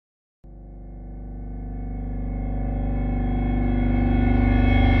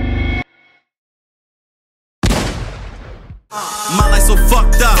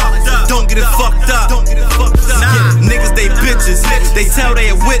fucked up. Don't get it fucked up. Yeah, niggas they bitches. They tell they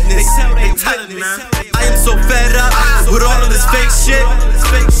a witness. I am so fed up with all of this fake shit.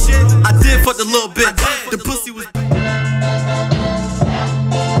 I did fuck a little bit. The pussy was.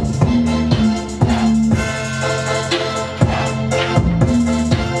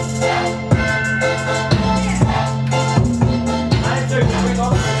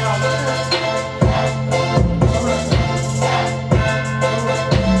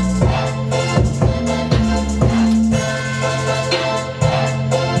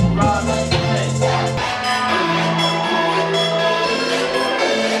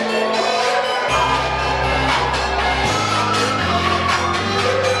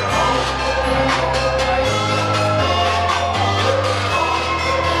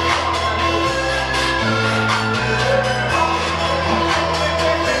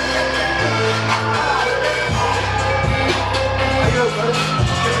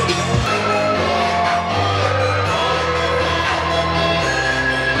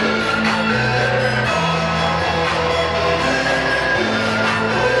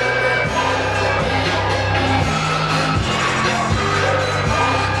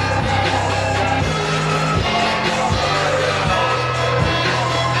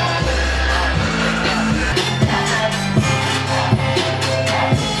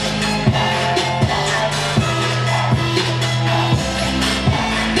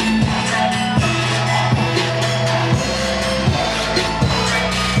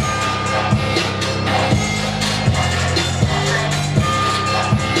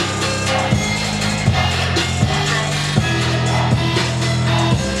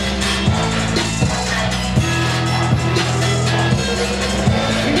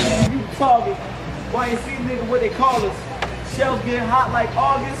 Why ain't see nigga what they call us? Shells getting hot like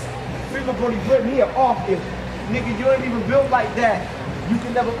August. Finger Brody Britain here August. Nigga, you ain't even built like that. You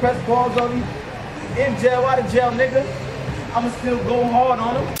can never press pause on me. In jail, out of jail, nigga. I'ma still go hard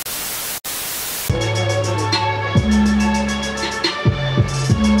on him.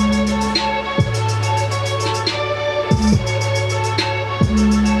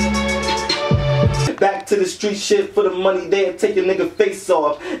 Back to the street shit for the money, they'll take your nigga face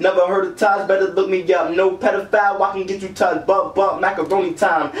off. Never heard of Taj, better look me up. No pedophile, I can get you touched. Bump, bump, macaroni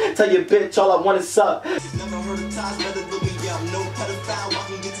time. Tell your bitch all I want is suck. Never heard of Taj, better look me up. No pedophile, I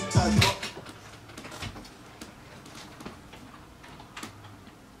can get you touched.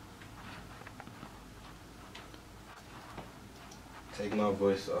 Take my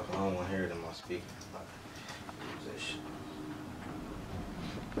voice off, I don't want to hear it in my speaker. Use that shit.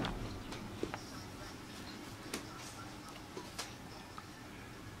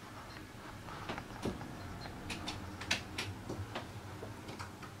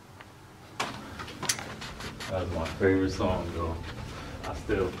 That was my favorite song, though. I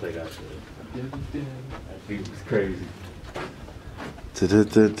still play that shit. That beat was crazy.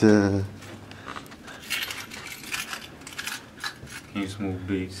 King Smooth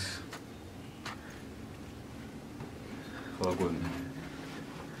Beats. Fuck with me.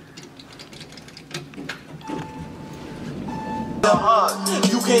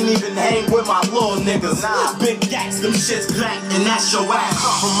 You can't even hang with my little niggas. Big gats, them shits black, and that's your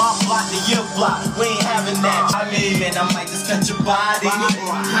ass. From my block to your block, we ain't having that. I mean, man, I might just cut your body.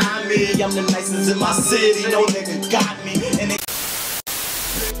 Behind me, I'm the nicest in my city. No nigga got me. And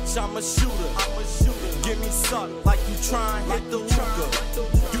bitch, I'm a shooter. Give me suck like you tryin' hit the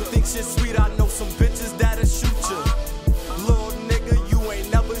hookah. You think shit sweet? I know some bitches that'll shoot you. Little nigga, you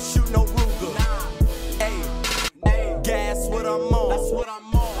ain't never shoot no Ruger. Gas what I'm on. That's what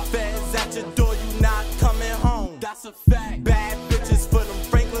I'm on. Feds at your door, you not coming home. That's a fact. Bad bitches for them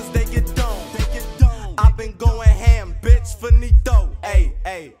Franklins, they get done. I've been going ham, bitch, for Nito.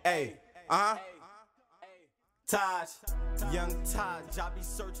 Taj, YoungTaj, I be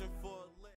searching for.